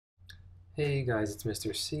Hey guys, it's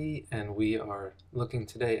Mr. C, and we are looking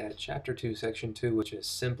today at Chapter 2, Section 2, which is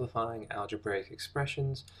Simplifying Algebraic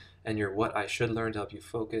Expressions, and your What I Should Learn to help you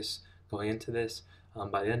focus going into this.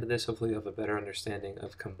 By the end of this, hopefully you'll have a better understanding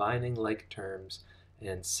of combining like terms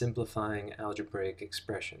and simplifying algebraic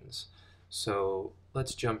expressions. So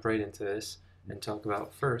let's jump right into this and talk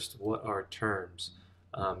about first, what are terms?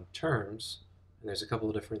 Terms, and there's a couple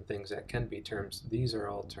of different things that can be terms. These are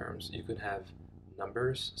all terms. You could have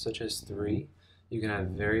numbers such as 3, you can have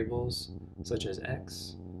variables such as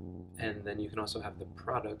x, and then you can also have the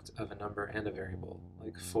product of a number and a variable,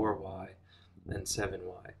 like 4y and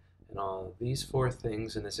 7y. And all these four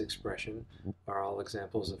things in this expression are all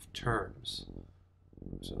examples of terms.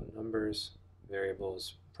 So numbers,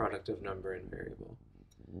 variables, product of number and variable.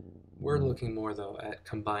 We're looking more, though, at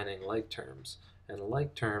combining like terms. And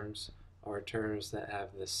like terms are terms that have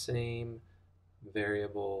the same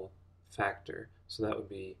variable factor. So that would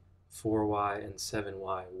be 4y and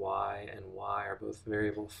 7y. Y and y are both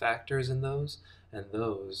variable factors in those, and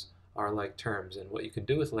those are like terms. And what you can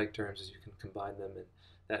do with like terms is you can combine them, and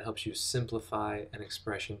that helps you simplify an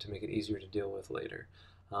expression to make it easier to deal with later.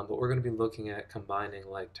 But we're going to be looking at combining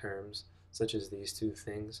like terms, such as these two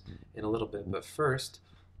things, in a little bit. But first,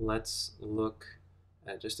 let's look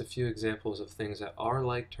at just a few examples of things that are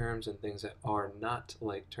like terms and things that are not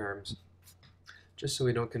like terms, just so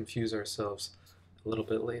we don't confuse ourselves a little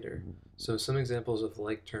bit later. So some examples of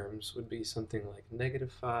like terms would be something like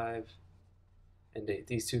 -5 and 8.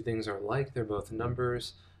 These two things are like, they're both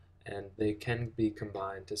numbers, and they can be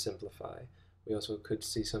combined to simplify. We also could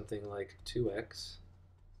see something like 2x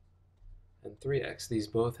and 3x. These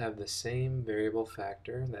both have the same variable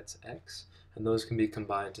factor, that's x, and those can be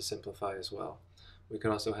combined to simplify as well. We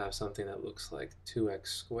could also have something that looks like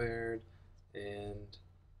 2x squared and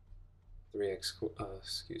 3x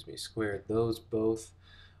squared. Those both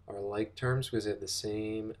are like terms because they have the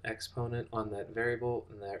same exponent on that variable,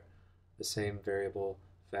 and they're the same variable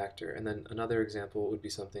factor. And then another example would be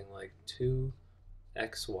something like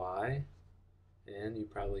 2xy, and you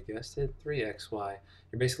probably guessed it, 3xy.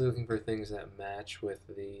 You're basically looking for things that match with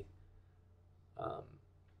the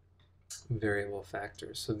variable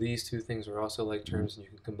factors. So these two things are also like terms, and you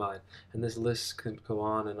can combine. And this list could go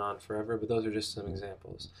on and on forever, but those are just some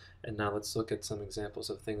examples. And now let's look at some examples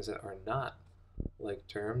of things that are not like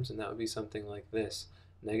terms, and that would be something like this: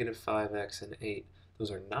 -5x and 8.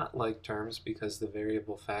 Those are not like terms because the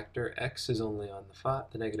variable factor x is only on the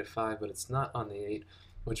 -5, but it's not on the 8,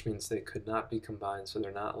 which means they could not be combined, so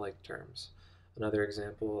they're not like terms. Another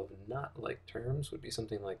example of not like terms would be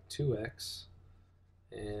something like 2x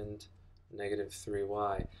and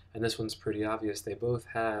 -3y. And this one's pretty obvious. They both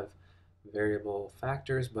have variable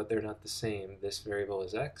factors, but they're not the same. This variable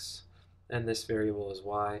is x, and this variable is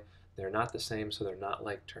y. They're not the same, so they're not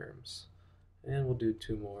like terms. And we'll do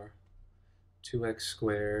two more. 2x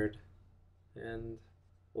squared, and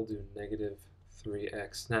we'll do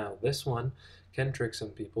 -3x. Now, this one can trick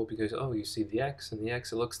some people because, oh, you see the x, and the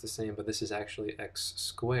x, it looks the same, but this is actually x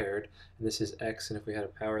squared, and this is x, and if we had a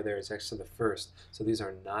power there, it's x to the first. So these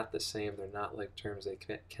are not the same. They're not like terms. They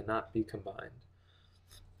cannot be combined.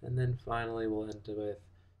 And then finally, we'll end with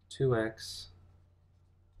 2x,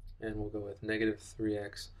 and we'll go with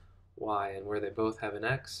 -3x y. And where they both have an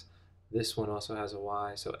x, this one also has a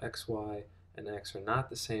y, so xy and x are not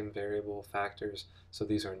the same variable factors, so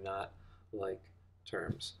these are not like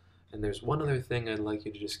terms. And there's one other thing I'd like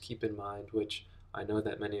you to just keep in mind, which I know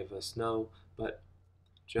that many of us know, but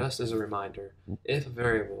just as a reminder, if a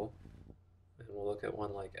variable, and we'll look at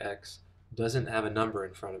one like x, doesn't have a number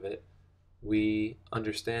in front of it, we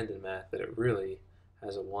understand in math that it really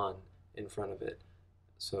has a 1 in front of it.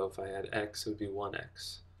 So if I had x, it would be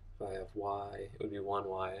 1x. If I have y, it would be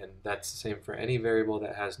 1y, and that's the same for any variable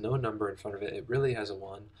that has no number in front of it. It really has a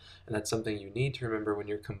 1, and that's something you need to remember when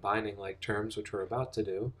you're combining like terms, which we're about to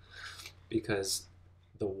do, because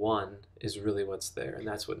the 1 is really what's there, and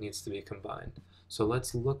that's what needs to be combined. So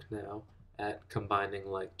let's look now at combining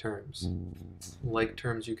like terms. Like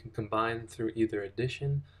terms you can combine through either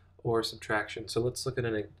addition or subtraction. So let's look at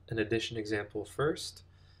an addition example first,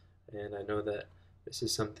 and I know that this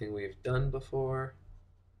is something we've done before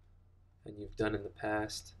and you've done in the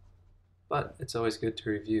past, but it's always good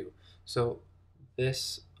to review. So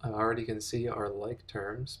this, I already can see, are like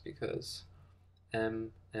terms because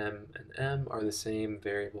m, and m are the same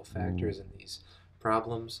variable factors in these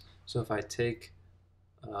problems. So if I take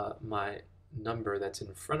my number that's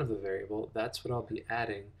in front of the variable, that's what I'll be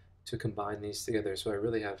adding to combine these together. So I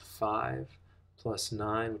really have 5 plus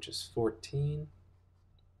 9, which is 14,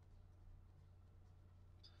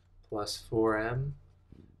 plus 4m,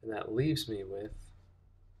 and that leaves me with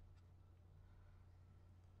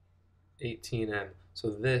 18m. So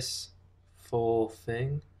this full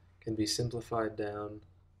thing can be simplified down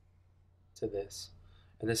to this.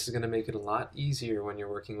 And this is going to make it a lot easier when you're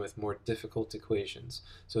working with more difficult equations.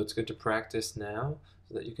 So it's good to practice now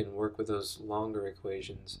so that you can work with those longer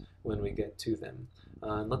equations when we get to them.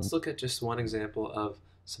 Let's look at just one example of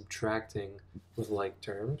subtracting with like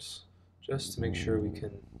terms, just to make sure we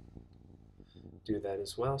can do that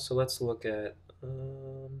as well. So let's look at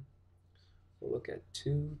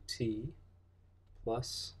 2t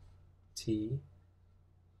plus t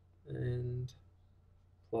and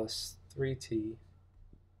plus 3t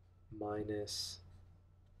minus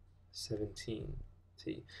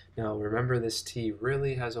 17t. Now remember, this t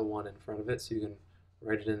really has a 1 in front of it, so you can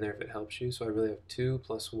write it in there if it helps you. So I really have 2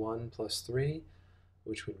 plus 1 plus 3,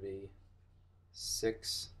 which would be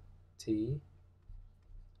 6t. And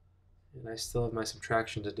I still have my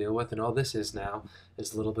subtraction to deal with, and all this is now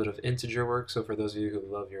is a little bit of integer work. So for those of you who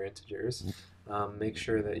love your integers, make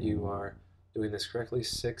sure that you are doing this correctly.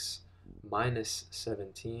 6 minus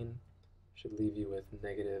 17 should leave you with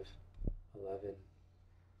negative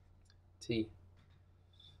 11t.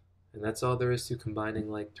 And that's all there is to combining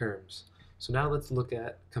like terms. So now let's look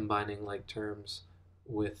at combining like terms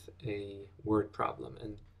with a word problem.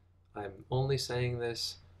 And I'm only saying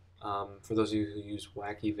this for those of you who use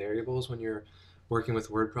wacky variables when you're working with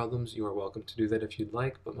word problems. You are welcome to do that if you'd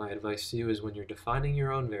like, but my advice to you is when you're defining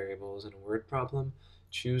your own variables in a word problem,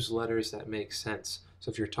 choose letters that make sense.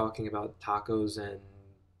 So if you're talking about tacos and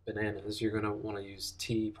bananas, you're going to want to use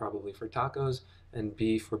T probably for tacos and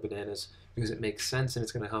B for bananas, because it makes sense and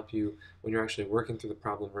it's going to help you when you're actually working through the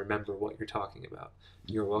problem remember what you're talking about.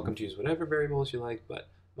 You're welcome to use whatever variables you like, but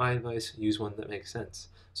my advice, use one that makes sense.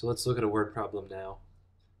 So let's look at a word problem now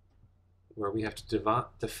where we have to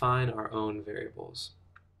define our own variables.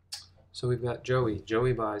 So we've got Joey.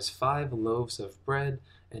 Joey buys 5 loaves of bread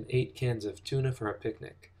and 8 cans of tuna for a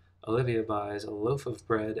picnic. Olivia buys a loaf of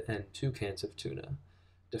bread and 2 cans of tuna.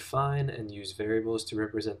 Define and use variables to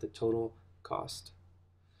represent the total cost.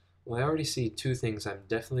 Well, I already see 2 things I'm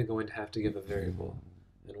definitely going to have to give a variable.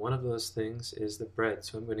 And one of those things is the bread.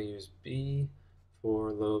 So I'm going to use B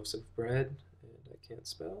for loaves of bread, and I can't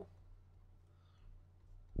spell.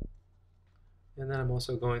 And then I'm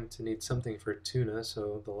also going to need something for tuna,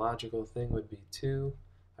 so the logical thing would be T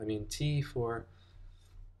for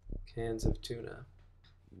cans of tuna.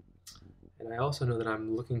 And I also know that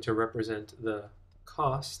I'm looking to represent the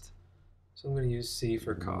cost, so I'm going to use C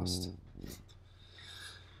for cost.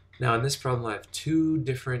 Now in this problem I have 2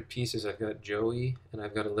 different pieces. I've got Joey and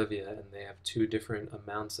I've got Olivia, and they have 2 different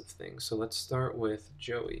amounts of things. So let's start with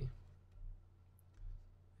Joey.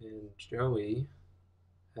 And Joey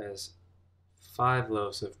has 5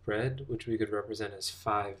 loaves of bread, which we could represent as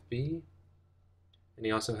 5b, and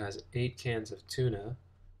he also has 8 cans of tuna,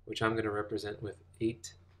 which I'm going to represent with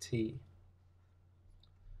 8t.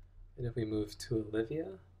 And if we move to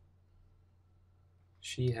Olivia,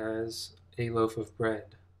 she has a loaf of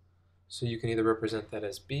bread. So you can either represent that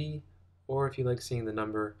as b, or if you like seeing the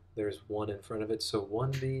number, there's 1 in front of it, so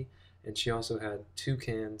 1b, and she also had 2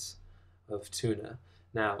 cans of tuna.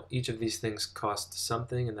 Now, each of these things cost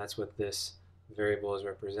something, and that's what this variable is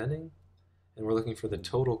representing. And we're looking for the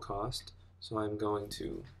total cost, so I'm going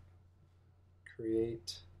to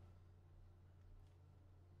create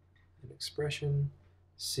an expression.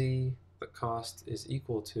 C, the cost, is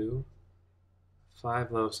equal to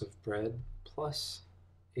 5 loaves of bread plus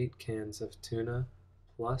 8 cans of tuna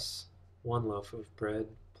plus 1 loaf of bread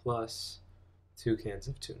plus 2 cans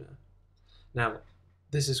of tuna. Now,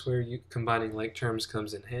 this is where combining like terms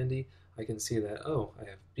comes in handy. I can see that, oh, I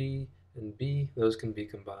have B and B, those can be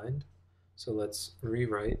combined. So let's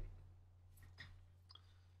rewrite.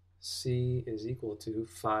 C is equal to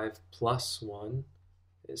 5 plus 1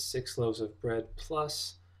 is 6 loaves of bread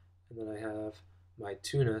plus, and then I have my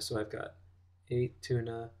tuna, so I've got 8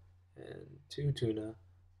 tuna and 2 tuna,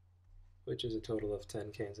 which is a total of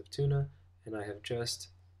 10 cans of tuna, and I have just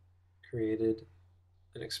created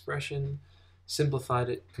an expression, simplified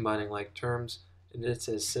it, combining like terms, and it's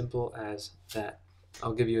as simple as that.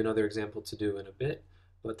 I'll give you another example to do in a bit,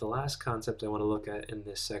 but the last concept I want to look at in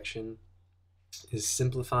this section is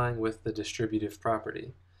simplifying with the distributive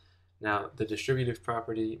property. Now, the distributive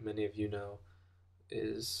property, many of you know,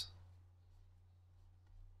 is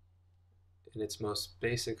in its most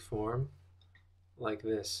basic form like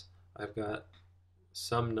this. I've got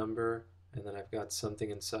some number, and then I've got something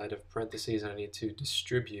inside of parentheses, and I need to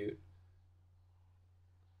distribute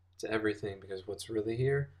to everything, because what's really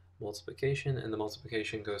here? Multiplication, and the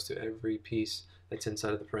multiplication goes to every piece that's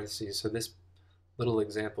inside of the parentheses. So this little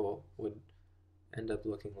example would end up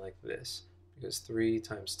looking like this, because 3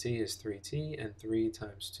 times t is 3t, and 3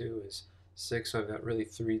 times 2 is 6, so I've got really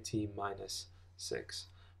 3t minus 6.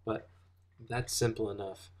 But that's simple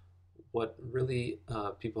enough. What really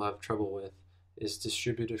people have trouble with is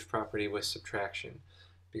distributive property with subtraction,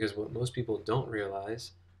 because what most people don't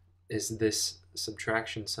realize is this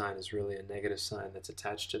subtraction sign is really a negative sign that's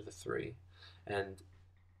attached to the 3. And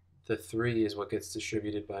the 3 is what gets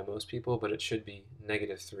distributed by most people, but it should be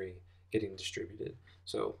negative 3 getting distributed.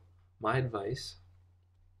 So my advice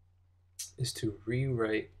is to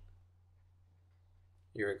rewrite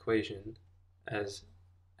your equation as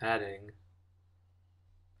adding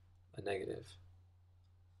a negative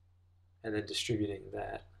and then distributing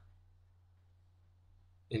that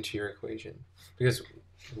into your equation. Because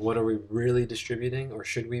what are we really distributing, or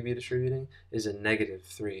should we be distributing, is a negative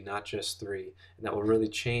 3, not just 3. And that will really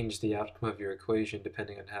change the outcome of your equation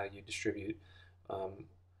depending on how you distribute.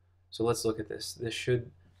 So let's look at this. This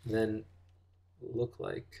should then look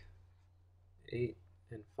like 8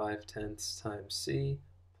 and 5/10 times c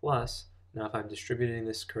plus, now if I'm distributing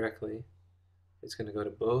this correctly, it's going to go to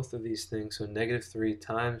both of these things. So negative 3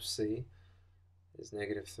 times c is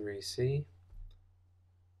negative 3c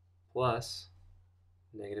plus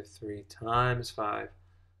negative 3 times 5,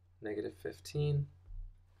 negative 15.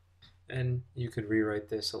 And you could rewrite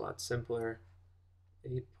this a lot simpler.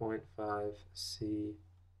 8.5c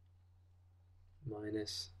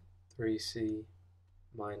minus 3c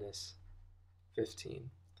minus 15.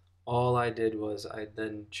 All I did was I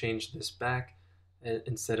then changed this back, and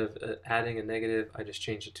instead of adding a negative, I just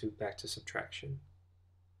changed it back to subtraction.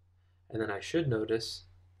 And then I should notice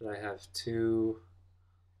that I have two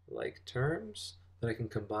like terms that I can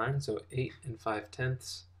combine. So 8 and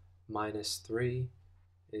 5/10 minus 3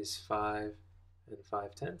 is 5 and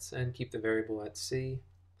 5/10, and keep the variable at c,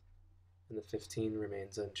 and the 15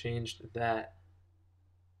 remains unchanged. That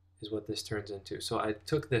is what this turns into. So I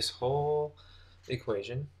took this whole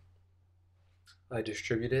equation, I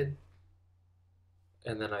distributed,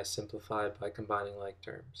 and then I simplified by combining like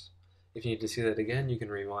terms. If you need to see that again, you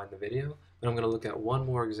can rewind the video, but I'm going to look at one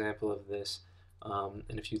more example of this.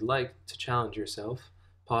 And if you'd like to challenge yourself,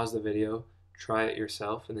 pause the video, try it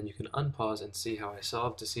yourself, and then you can unpause and see how I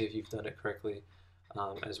solved to see if you've done it correctly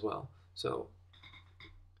as well. So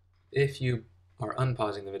if you are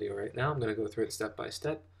unpausing the video right now, I'm going to go through it step by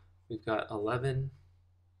step. We've got 11,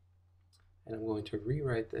 and I'm going to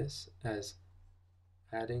rewrite this as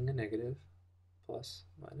adding a negative, plus,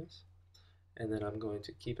 minus, and then I'm going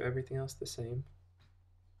to keep everything else the same.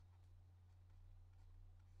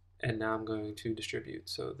 And now I'm going to distribute.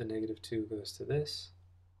 So the negative 2 goes to this,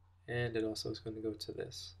 and it also is going to go to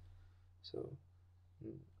this. So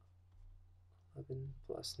 11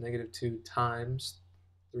 plus negative 2 times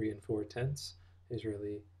 3 and 4/10 is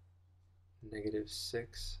really negative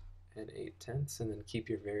 6 and 8/10, and then keep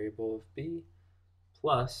your variable of b,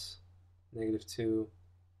 plus negative 2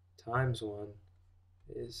 times 1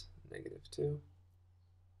 is negative 2.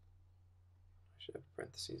 I should have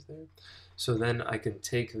parentheses there. So then I can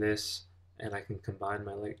take this and I can combine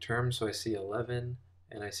my like terms. So I see 11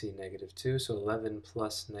 and I see negative 2. So 11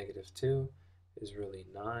 plus negative 2 is really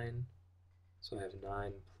 9. So I have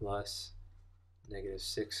 9 plus negative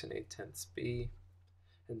 6 and 8/10 b.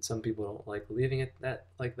 And some people don't like leaving it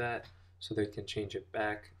like that, so they can change it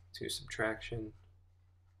back to subtraction.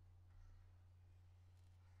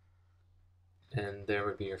 And there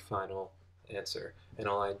would be your final answer. And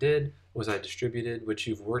all I did was I distributed, which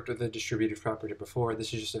you've worked with a distributive property before.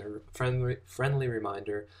 This is just a friendly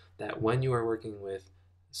reminder that when you are working with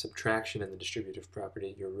subtraction in the distributive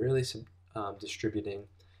property, you're really distributing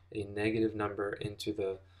a negative number into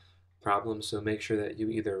the problem. So make sure that you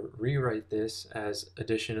either rewrite this as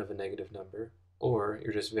addition of a negative number, or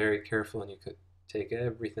you're just very careful and you could take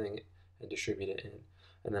everything and distribute it in.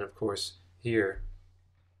 And then of course here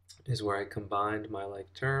is where I combined my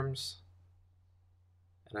like terms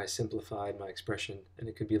and I simplified my expression, and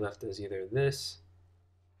it could be left as either this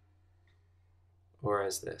or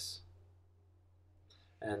as this.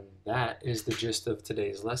 And that is the gist of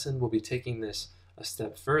today's lesson. We'll be taking this a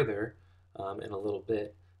step further in a little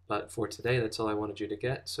bit, but for today that's all I wanted you to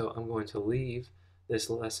get. So I'm going to leave this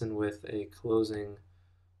lesson with a closing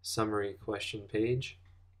summary question page.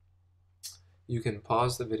 You can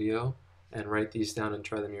pause the video and write these down and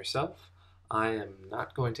try them yourself. I am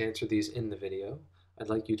not going to answer these in the video. I'd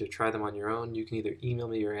like you to try them on your own. You can either email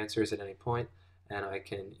me your answers at any point, and I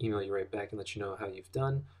can email you right back and let you know how you've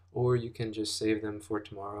done, or you can just save them for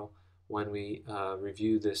tomorrow when we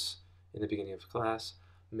review this in the beginning of class.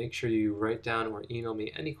 Make sure you write down or email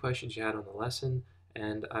me any questions you had on the lesson,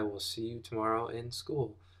 and I will see you tomorrow in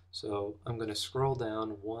school. So I'm going to scroll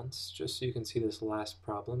down once just so you can see this last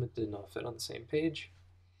problem. It did not fit on the same page.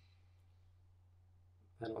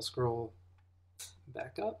 And I'll scroll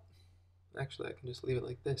back up. Actually, I can just leave it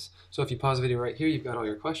like this. So if you pause the video right here, you've got all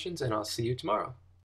your questions, and I'll see you tomorrow.